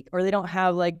rec league, or they don't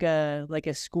have like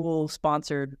a school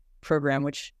sponsored program,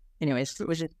 which is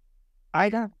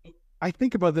I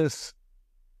think about this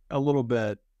a little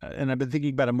bit, and I've been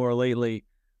thinking about it more lately,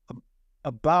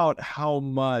 about how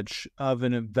much of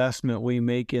an investment we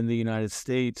make in the United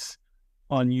States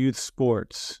on youth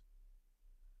sports.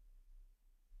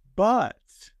 But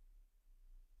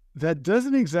that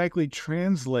doesn't exactly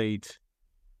translate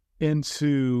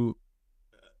into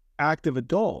active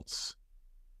adults.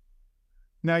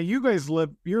 Now, you guys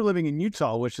you're living in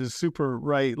Utah, which is super,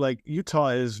 right? Like, Utah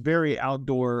is very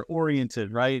outdoor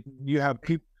oriented, right? You have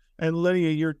people, and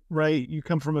Lydia, you're right. You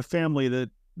come from a family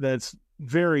that's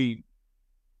very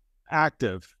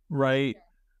active, right?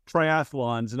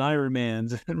 Triathlons and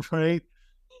Ironmans, right?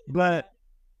 But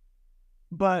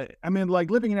I mean,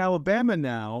 like, living in Alabama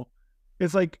now,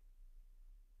 it's like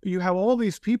you have all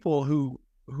these people who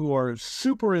are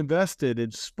super invested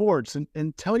in sports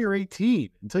until you're 18,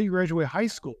 until you graduate high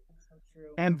school. So true.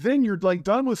 And then you're like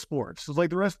done with sports. It's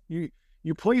like the rest, you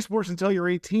play sports until you're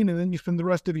 18, and then you spend the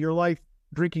rest of your life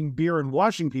drinking beer and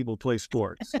watching people play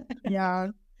sports. Yeah.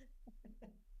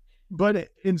 But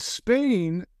in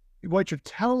Spain, what you're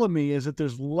telling me is that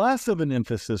there's less of an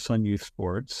emphasis on youth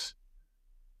sports,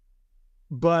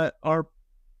 but are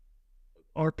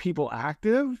people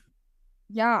active?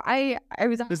 Yeah, I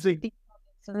was actually thinking about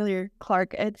this earlier,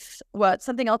 Clark. It's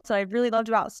something else that I really loved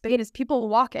about Spain is people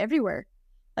walk everywhere.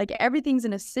 Like, everything's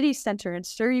in a city center, and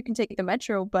sure, you can take the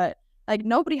metro, but like,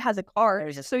 nobody has a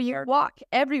car, so you walk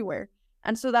everywhere.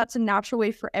 And so that's a natural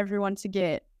way for everyone to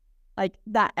get like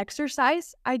that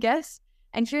exercise, I guess.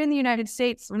 And here in the United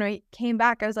States, when I came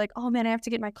back, I was like, oh man, I have to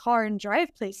get my car and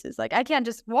drive places. Like, I can't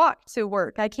just walk to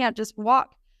work. I can't just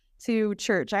walk to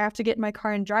church. I have to get in my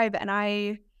car and drive.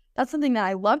 And that's something that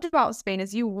I loved about Spain,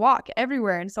 is you walk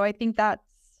everywhere. And so I think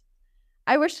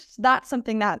I wish that's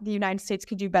something that the United States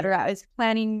could do better at, is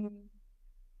planning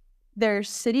their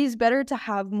cities better to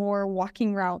have more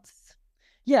walking routes.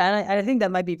 Yeah, and I think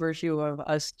that might be virtue of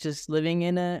us just living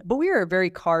but we are a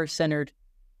very car-centered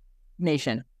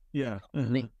nation. Yeah.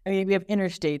 Mm-hmm. I mean, we have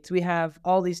interstates, we have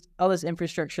all this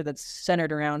infrastructure that's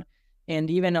centered around, and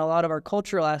even a lot of our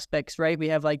cultural aspects, right? We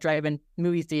have like drive-in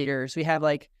movie theaters, we have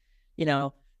like,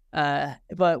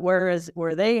 but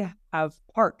where they have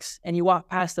parks, and you walk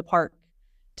past the park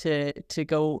to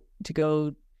go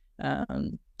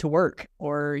to work,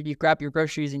 or you grab your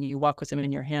groceries and you walk with them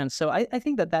in your hands. So I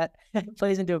think that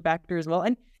plays into a factor as well.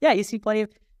 And yeah, you see plenty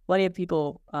of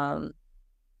people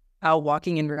out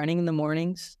walking and running in the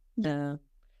mornings.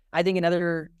 I think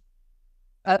another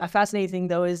a fascinating thing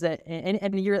though is that,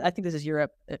 and Europe, I think this is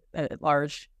Europe at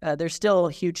large, there's still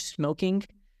a huge smoking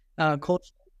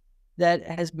culture that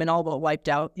has been all but wiped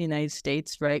out in the United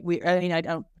States, right? I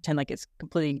don't pretend like it's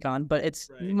completely gone, but it's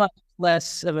much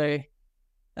less of a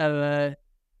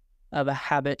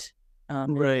habit,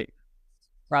 right,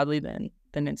 probably than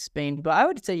in Spain. But I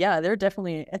would say, yeah, they're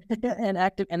definitely an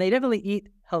active, and they definitely eat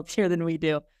healthier than we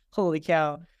do. Holy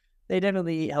cow, they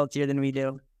definitely eat healthier than we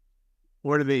do.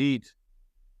 What do they eat?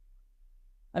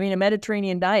 I mean, a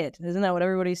Mediterranean diet, isn't that what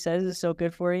everybody says is so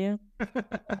good for you?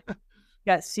 You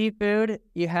got seafood.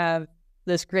 You have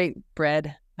this great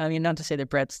bread. I mean, not to say that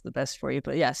bread's the best for you,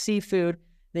 but yeah, seafood.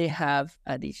 They have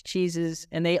these cheeses,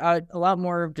 and they are a lot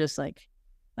more of just like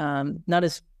not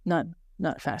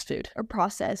fast food Or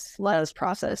less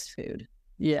processed food.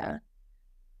 Yeah.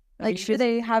 Like, sure,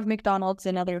 they have McDonald's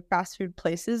and other fast food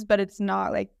places, but it's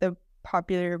not like the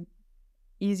popular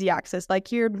easy access.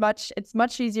 Like, it's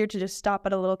much easier to just stop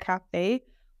at a little cafe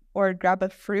or grab a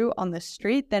fruit on the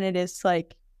street than it is to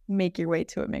like make your way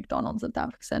to a McDonald's, if that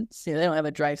makes sense. Yeah, they don't have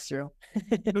a drive-through.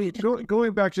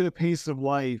 Going back to the pace of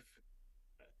life,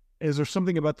 is there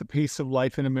something about the pace of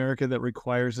life in America that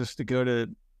requires us to go to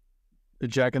the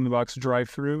Jack in the Box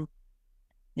drive-through?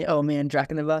 Yeah, oh man,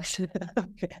 Jack in the Box. You're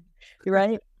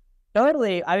right.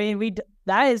 Totally. I mean,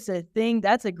 that is a thing.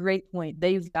 That's a great point.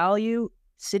 They value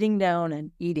sitting down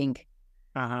and eating.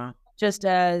 Uh-huh. Just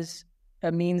as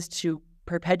a means to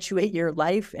perpetuate your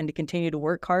life and to continue to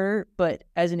work harder, but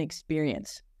as an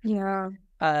experience. Yeah.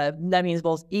 That means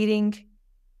both eating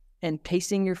and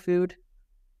tasting your food,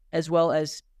 as well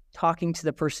as talking to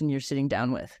the person you're sitting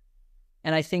down with.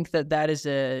 And I think that is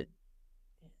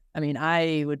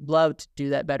I would love to do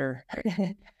that better.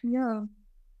 Yeah.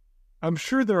 I'm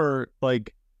sure there are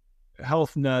like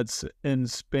health nuts in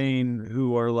Spain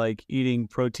who are like eating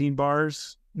protein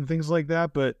bars and things like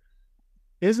that, but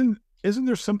isn't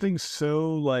there something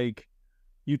so like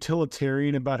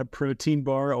utilitarian about a protein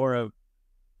bar or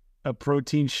a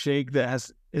protein shake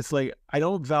it's like, I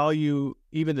don't value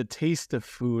even the taste of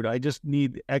food. I just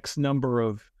need X number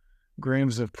of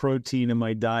grams of protein in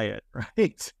my diet,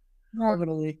 right?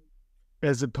 Totally.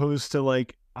 As opposed to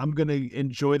like, I'm going to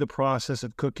enjoy the process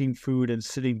of cooking food and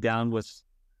sitting down with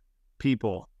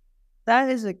people. That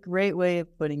is a great way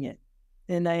of putting it.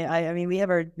 And I mean, we have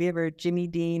our Jimmy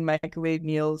Dean microwave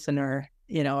meals and our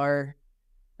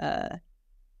and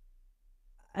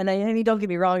I mean, don't get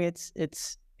me wrong,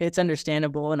 it's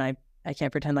understandable, and I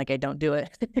can't pretend like I don't do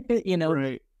it,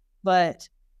 Right. But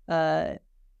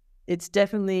it's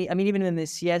definitely, I mean, even in the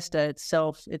siesta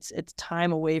itself, it's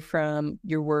time away from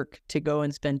your work to go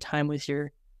and spend time with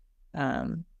your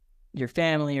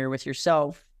family or with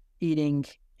yourself, eating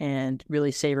and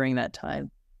really savoring that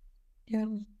time. Yeah.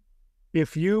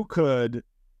 If you could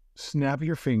snap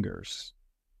your fingers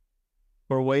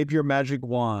or wave your magic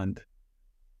wand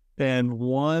and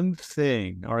one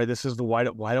thing, all right, this is the why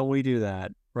don't we do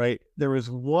that, right? There is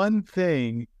one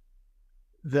thing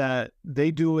that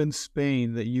they do in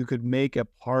Spain that you could make a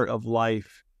part of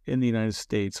life in the United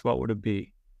States, what would it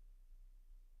be?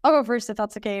 I'll go first if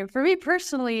that's okay. For me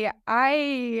personally,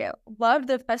 I love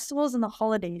the festivals and the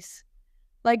holidays.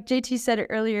 Like JT said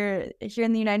earlier, here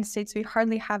in the United States, we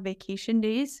hardly have vacation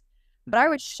days. But I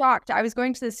was shocked. I was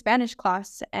going to the Spanish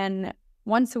class, and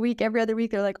once a week, every other week,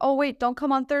 they're like, oh, wait, don't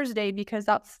come on Thursday because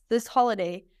that's this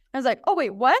holiday. I was like, oh,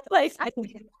 wait, what? Like, I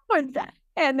didn't know that.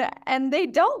 And they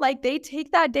don't, like, they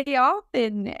take that day off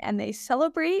and they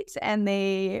celebrate and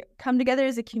they come together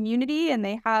as a community, and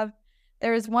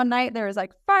there was one night there was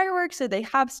like fireworks, so they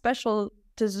have special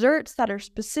desserts that are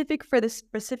specific for this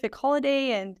specific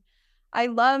holiday. And I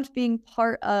loved being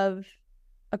part of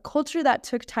a culture that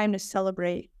took time to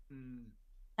celebrate.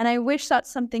 And I wish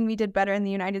that's something we did better in the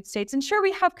United States. And sure,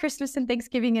 we have Christmas and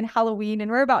Thanksgiving and Halloween,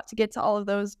 and we're about to get to all of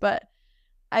those, but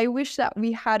I wish that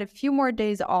we had a few more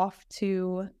days off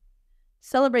to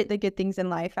celebrate the good things in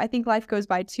life. I think life goes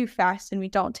by too fast and we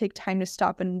don't take time to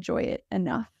stop and enjoy it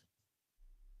enough.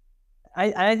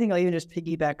 I think I'll even just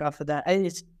piggyback off of that.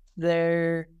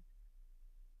 There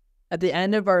at the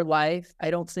end of our life, I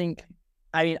don't think,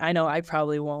 I mean, I know I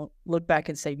probably won't look back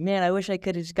and say, man, I wish I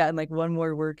could have just gotten like one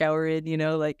more work hour in,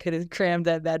 like could have crammed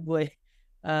that bad boy.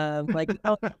 Like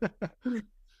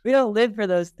we don't live for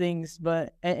those things,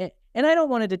 but, and I don't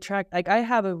want to detract, like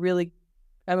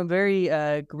I'm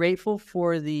very grateful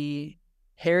for the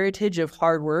heritage of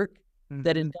hard work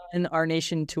that has gotten our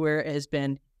nation to where it has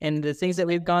been, and the things that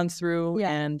we've gone through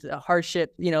and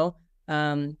hardship,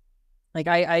 like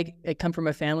I come from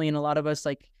a family, and a lot of us,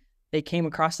 like, they came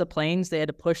across the plains, they had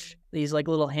to push these like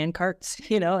little hand carts,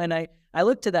 and I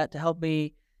look to that to help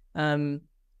me in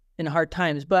hard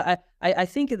times. But I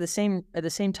think at the same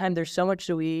time, there's so much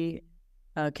that we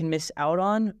can miss out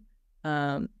on.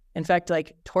 In fact,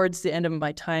 like towards the end of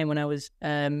my time when I was,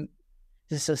 this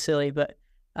is so silly, but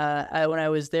when I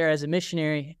was there as a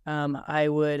missionary, I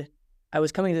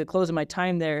was coming to the close of my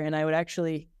time there, and I would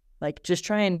actually like just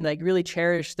try and like really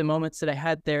cherish the moments that I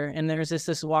had there. And there was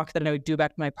this walk that I would do back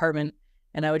to my apartment,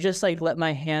 and I would just like let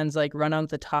my hands like run on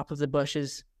the top of the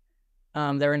bushes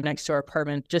that were next to our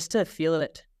apartment just to feel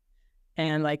it.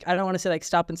 And like, I don't want to say like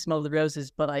stop and smell the roses,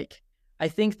 but like, I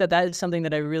think that is something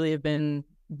that I really have been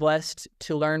blessed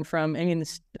to learn from. I mean,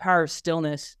 the power of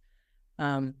stillness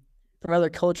from other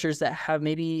cultures that have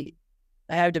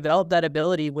developed that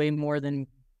ability way more than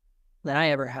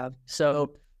I ever have.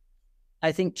 So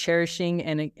I think cherishing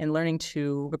and learning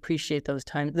to appreciate those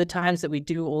times, the times that we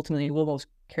do ultimately will most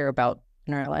care about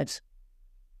in our lives.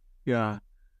 Yeah.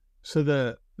 So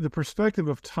the perspective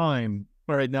of time.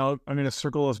 All right, now I'm going to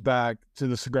circle us back to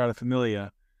the Sagrada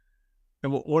Familia.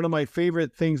 And one of my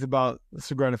favorite things about the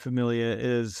Sagrada Familia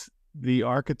is the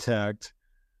architect,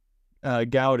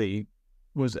 Gaudi,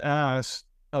 was asked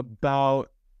about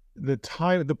the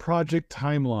project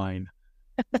timeline.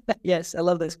 Yes, I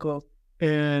love this quote.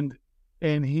 And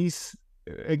he's,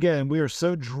 again, we are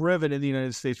so driven in the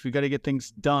United States. We got to get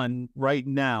things done right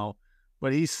now.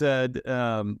 But he said,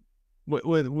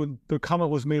 when the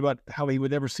comment was made about how he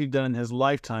would never see it done in his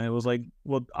lifetime, it was like,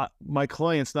 well, my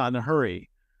client's not in a hurry.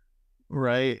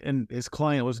 right? And his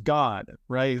client was God,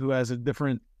 right? Who has a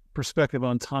different perspective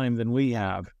on time than we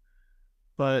have.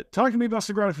 But talk to me about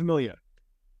Sagrada Familia.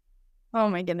 Oh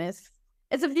my goodness.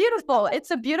 It's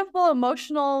a beautiful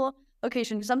emotional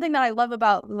location. Something that I love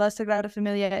about La Sagrada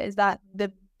Familia is that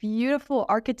the beautiful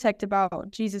architect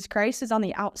about Jesus Christ is on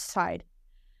the outside.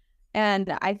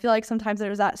 And I feel like sometimes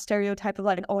there's that stereotype of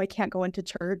like, oh, I can't go into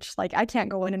church. Like, I can't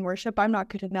go in and worship. I'm not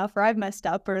good enough, or I've messed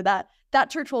up, or that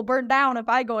church will burn down if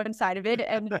I go inside of it.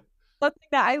 And something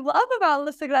that I love about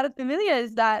La Sagrada Familia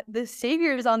is that the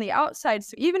Savior is on the outside.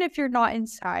 So even if you're not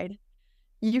inside,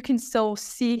 you can still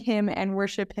see him and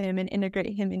worship him and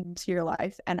integrate him into your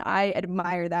life. And I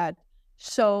admire that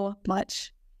so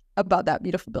much about that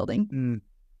beautiful building.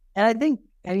 And I think,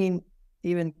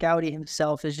 even Gaudi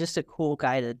himself is just a cool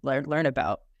guy to learn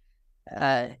about.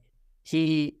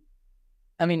 His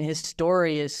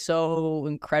story is so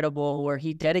incredible, where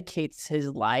he dedicates his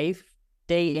life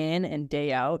day in and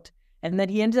day out, and then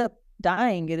he ends up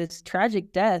dying at his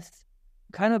tragic death,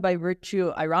 kind of by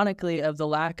virtue, ironically, of the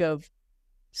lack of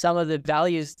some of the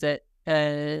values that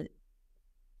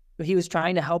he was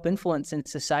trying to help influence in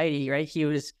society, right? He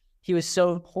was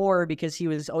so poor because he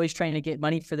was always trying to get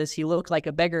money for this. He looked like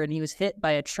a beggar, and he was hit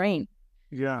by a train.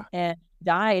 Yeah. And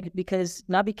died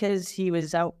not because he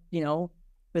was out,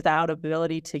 without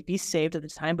ability to be saved at the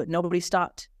time, but nobody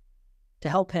stopped to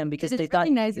help him because they thought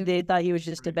he was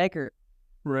just a beggar.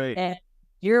 Right. And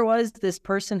here was this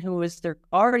person who was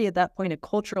already at that point a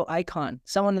cultural icon,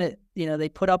 someone that, they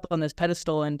put up on this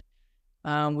pedestal, and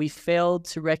they failed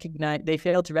to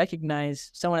recognize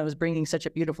someone that was bringing such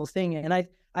a beautiful thing. And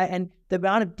the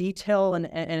amount of detail and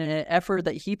effort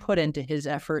that he put into his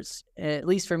efforts, at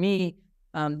least for me,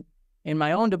 in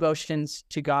my own devotions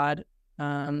to God,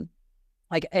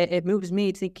 it moves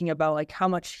me thinking about like how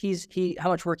much how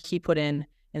much work he put in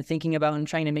and thinking about and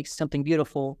trying to make something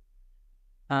beautiful,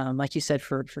 like you said,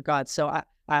 for God. So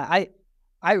I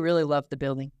really love the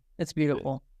building. It's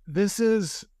beautiful. This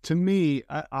is, to me,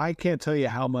 I can't tell you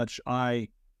how much I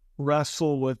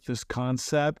wrestle with this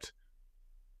concept,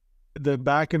 the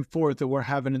back and forth that we're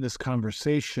having in this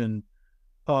conversation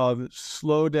of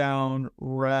slow down,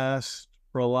 rest,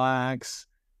 relax,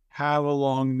 have a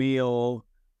long meal,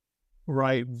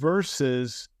 right?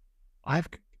 Versus I've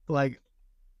got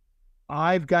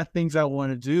things I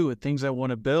want to do and things I want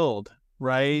to build,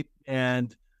 right?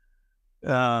 And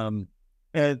Gaudi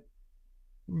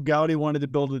wanted to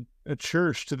build a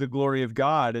church to the glory of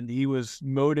God, and he was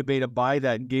motivated by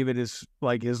that and gave it his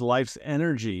life's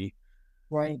energy.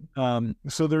 Right.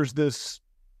 So there's this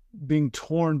being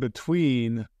torn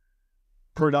between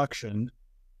production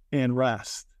and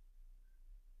rest.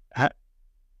 I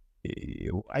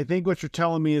think what you're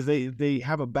telling me is they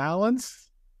have a balance.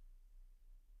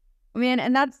 Man,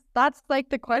 and that's like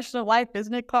the question of life,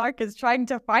 isn't it, Clark? Is trying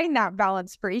to find that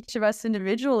balance for each of us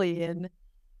individually. And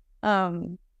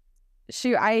I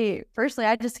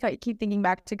just keep thinking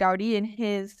back to Gaudi and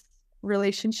his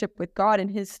relationship with God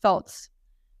and his felt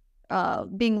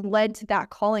being led to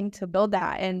that calling to build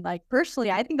that. And like personally,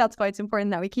 I think that's why it's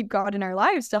important that we keep God in our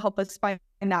lives to help us find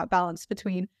that balance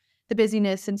between the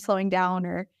busyness and slowing down.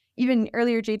 Or even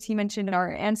earlier, JT mentioned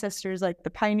our ancestors, like the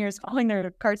pioneers hauling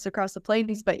their carts across the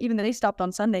plains, but even they stopped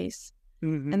on Sundays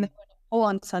and they went whole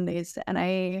on Sundays. And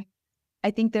I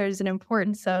think there's an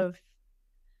importance of,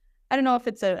 I don't know if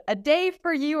it's a day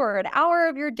for you or an hour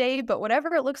of your day, but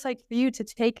whatever it looks like for you to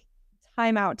take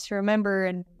time out to remember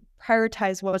and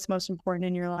prioritize what's most important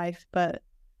in your life. But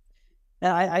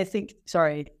I think,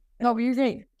 sorry. No, you're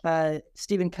great.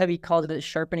 Stephen Covey called it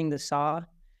sharpening the saw.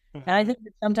 And I think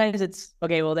that sometimes it's,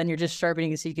 okay, well, then you're just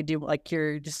sharpening it so you could do, like,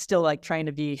 you're just still, like, trying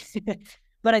to be.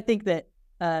 But I think that,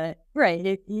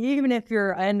 right, even if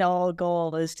your end-all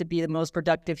goal is to be the most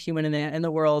productive human in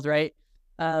the world, right,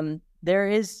 there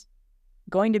is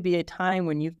going to be a time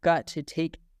when you've got to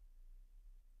take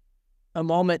a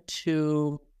moment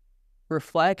to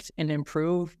reflect and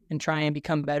improve and try and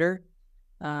become better.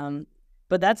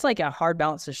 But that's like a hard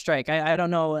balance to strike. I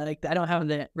don't know. Like, I don't have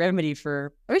the remedy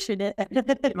for. I wish I did.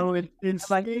 In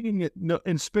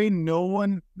Spain, no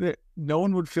one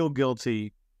would feel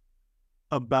guilty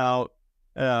about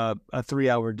a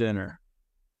 3-hour dinner.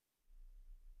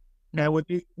 Now,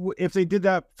 if they did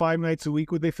that 5 nights a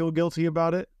week, would they feel guilty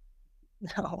about it?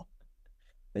 No,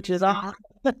 which is odd.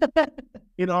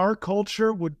 In our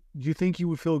culture, do you think you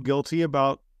would feel guilty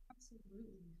about?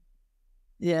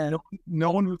 Yeah.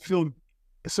 No one would feel.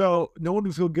 So no one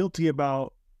would feel guilty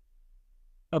about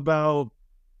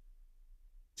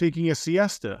taking a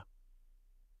siesta,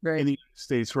 right, in the United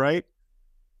States, right?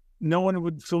 No one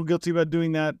would feel guilty about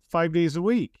doing that 5 days a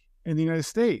week in the United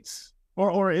States.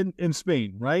 or in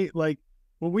Spain, right? Like,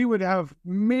 well, we would have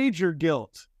major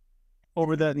guilt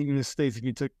over that in the United States if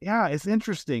you took. Yeah, it's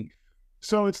interesting.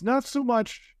 So it's not so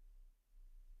much.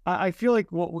 I feel like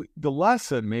the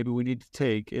lesson maybe we need to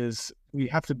take is we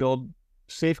have to build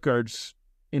safeguards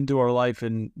into our life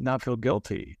and not feel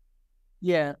guilty.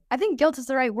 Yeah. I think guilt is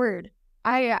the right word.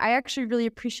 I actually really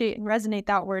appreciate and resonate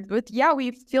that word with,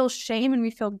 we feel shame and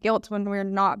we feel guilt when we're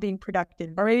not being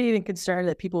productive. Or maybe even concerned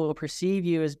that people will perceive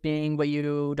you as being what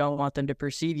you don't want them to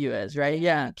perceive you as, right?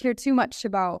 Yeah. I care too much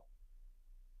about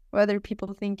whether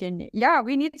people thinking,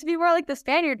 we need to be more like the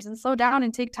Spaniards and slow down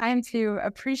and take time to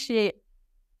appreciate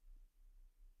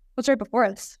what's right before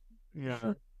us.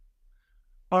 Yeah.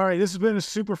 All right. This has been a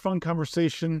super fun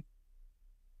conversation.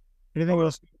 Anything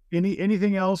else?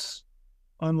 Anything else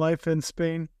on life in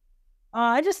Spain?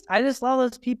 I just love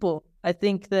those people. I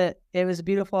think that it was a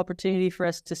beautiful opportunity for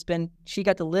us to spend. She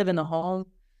got to live in the home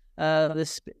of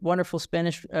this wonderful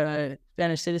Spanish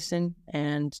citizen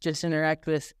and just interact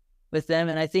with them.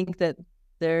 And I think that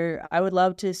I would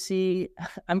love to see.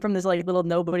 I'm from this like little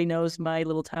nobody knows my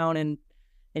little town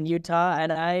in Utah,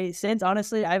 and since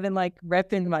honestly I've been like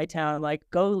repping my town, like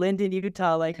go Linden,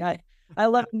 Utah. Like I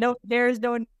love no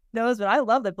one knows, but I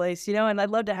love the place, and I'd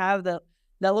love to have that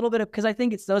little bit of, because I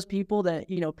think it's those people that,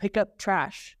 pick up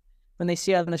trash when they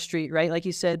see it on the street, right? Like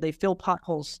you said, they fill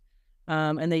potholes,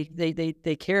 and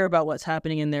they care about what's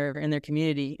happening in their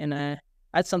community. And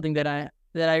that's something that I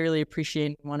really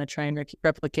appreciate and want to try and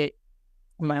replicate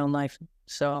in my own life.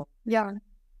 So yeah,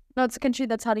 no, it's a country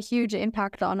that's had a huge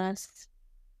impact on us.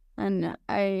 And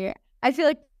I feel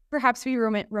like perhaps we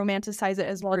romanticize it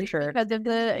as well, for sure, because of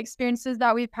the experiences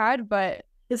that we've had, but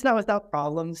it's not without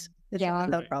problems. It's Yeah. not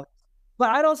without problems. But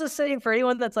I'd also say for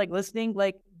anyone that's like listening,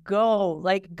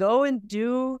 go and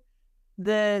do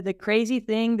the crazy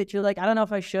thing that you're like, I don't know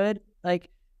if I should,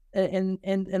 and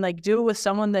like do it with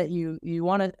someone that you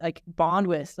want to like bond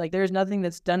with. Like there's nothing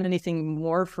that's done anything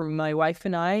more for my wife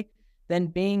and I than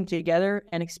being together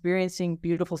and experiencing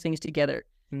beautiful things together.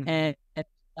 And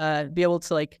be able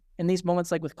to, like, in these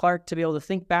moments, like with Clark, to be able to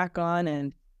think back on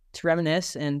and to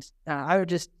reminisce. And I would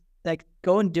just like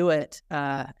go and do it,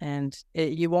 and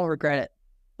you won't regret it.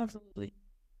 Absolutely.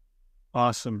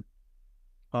 Awesome.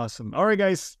 All right,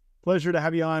 guys. Pleasure to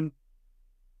have you on.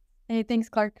 Hey, thanks,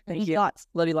 Clark. Thank you. Lots.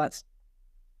 Love you lots.